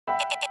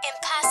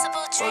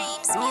Impossible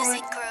Dreams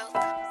Music Group.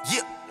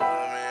 Yeah.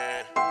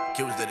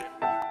 Killers did it.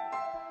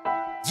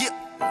 Yeah.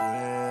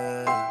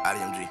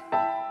 IDMG.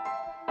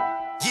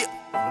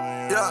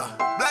 Yeah.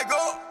 Black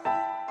Gold.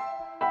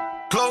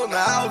 Closing the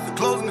house and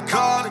closing the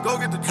car to go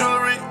get the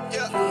jewelry.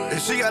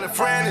 And she got a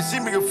friend and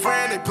she make a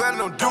friend, they planning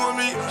on doing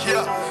me.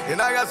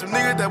 And I got some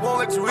niggas that won't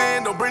let you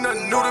in, don't bring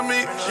nothing new to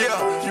me.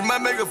 You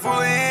might make a fool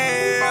of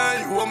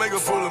you, you won't make a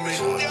fool of me.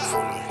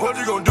 What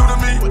you gonna do to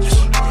me?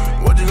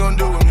 What you gonna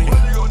do with me?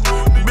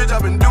 Bitch, I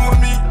been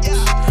doing me.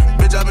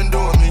 Bitch, I been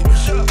doing me.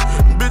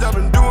 Bitch, I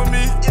been doing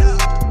me.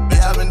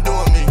 Bitch, I been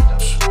doing me.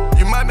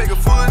 You might make a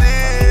fool of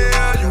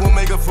you won't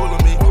make a fool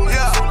of me.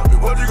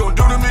 What you gonna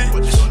do to me?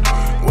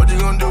 What you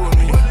gonna do with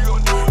me?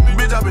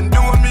 Bitch, I been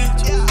doing me.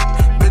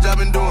 Bitch, I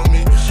been doing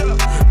me.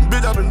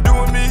 Bitch, I been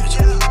doing me.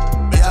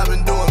 Bitch, I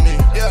been doing me.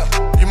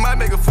 You might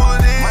make a fool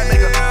of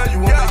you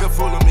won't make a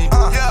fool of me.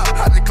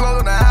 I just closed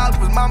on the house,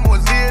 cause mama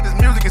was here. This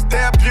music is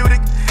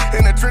therapeutic.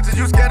 In the trenches,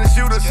 you scared to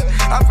shoot us.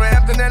 I'm from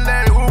Hampton and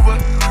Larry Hoover.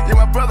 Yeah,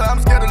 my brother, I'm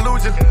scared to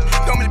lose you.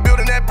 Don't be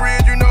building that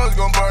bridge, you know it's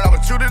gonna burn.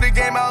 I'ma shoot at the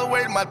game, I'll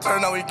wait my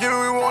turn. Now we give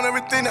it, we want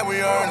everything that we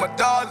earn. My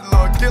dogs,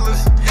 Lord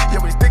killers. Yeah,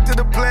 we stick to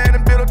the plan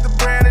and build up the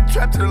brand and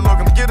trap to the Lord,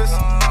 come get us.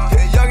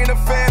 Yeah, young in the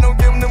fan, don't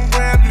give them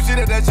grams. You see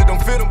that shit don't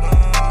fit them.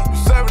 You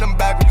serving them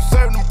back, you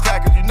serving them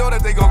crackers. You know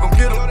that they gon' come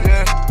get them.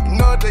 Yeah, you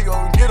know that they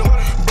gon' get them.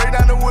 Break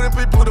down the wood and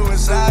put it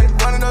inside.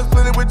 Running up,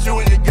 split it with you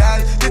and your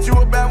guys. Get you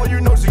a bad one, you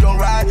know she gon'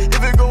 ride.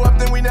 If it go up,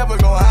 then we never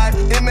gon' hide.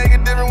 It make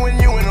it different when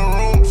you in the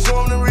room.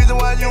 Show them the reason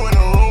why you in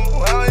the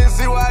room. I don't even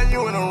see why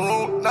you in the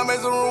room. Now make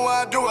some room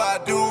why I do what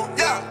I do.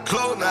 Yeah,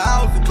 closing the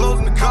house and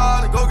closing the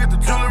car to go get the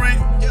jewelry.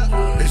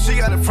 And she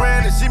got a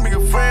friend and she make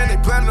a friend, they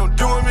planning on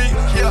doing me.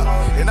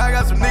 And I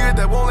got some niggas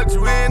that won't let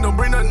you in, don't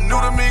bring nothing new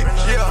to me.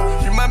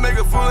 You might make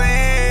a fool of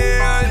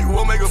you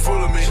won't make a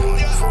fool of me.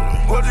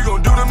 What you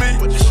gonna do to me?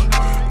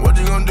 What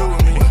you gonna do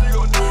with me?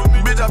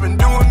 Bitch, I been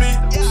doing me.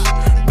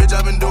 Bitch,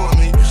 I been doing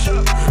me.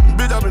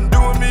 Bitch, I been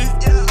doing me.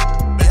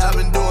 Bitch, I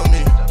been doing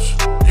me.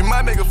 You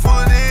might make a fool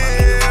of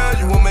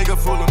you won't make a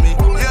fool of me.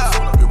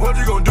 What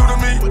you gonna do to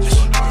me?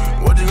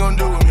 What you gonna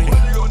do with me?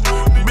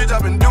 Bitch, I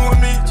been doing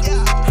me.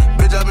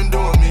 Bitch, I been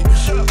doing me.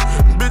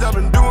 Bitch, I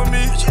been doing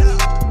me.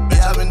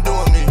 Bitch, I been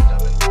doing me.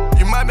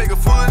 You might make a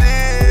fool of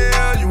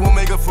you won't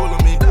make a fool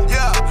of me.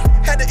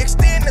 Had to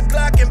extend the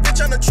Glock and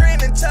bitch on the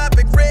trending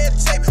topic. Red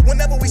tape,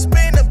 whenever we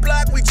spin the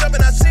block, we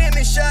jumping out seeing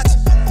these shots.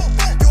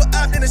 You were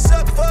out in the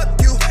sub,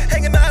 fuck you.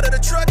 Hanging out of the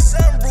truck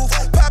sunroof.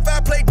 Pop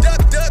out, play duck,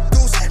 duck,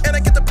 goose. And I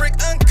get the brick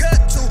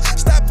uncut too.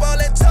 Stop all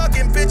that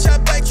talking, bitch, I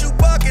bite you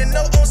barking.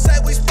 No on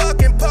site, we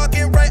sparking.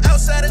 Parking right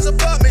outside his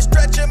apartment.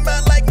 Stretch him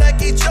out like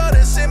Nike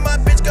Jordan. Send my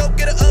bitch, go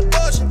get an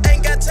abortion.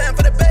 Ain't got time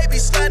for the baby.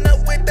 Sliding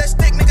up with that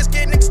stick, niggas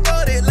getting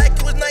extorted like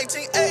it was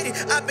 1980.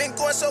 I've been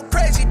going so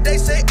crazy, they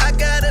say I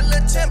got a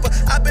little temper.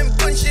 I've been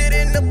putting shit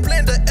in the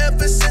blender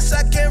ever since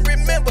I can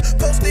remember.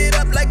 Posted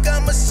up like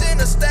I'm a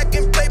sinner,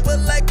 stacking paper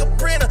like a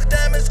printer.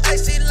 Diamonds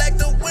icy like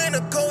the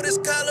winter, cold as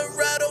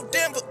Colorado,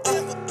 Denver.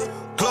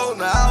 Closing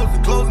the house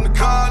and closing the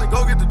car to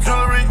go get the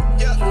jewelry.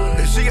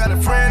 And she got a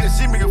friend and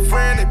she make a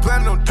friend, they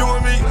planning on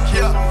doing me.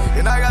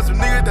 And I got some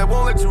niggas that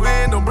won't let you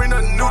in, don't bring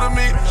nothing new to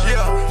me.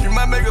 You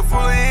might make a fool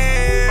of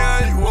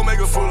you won't make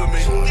a fool of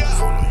me.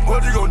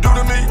 What you gonna do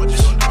to me?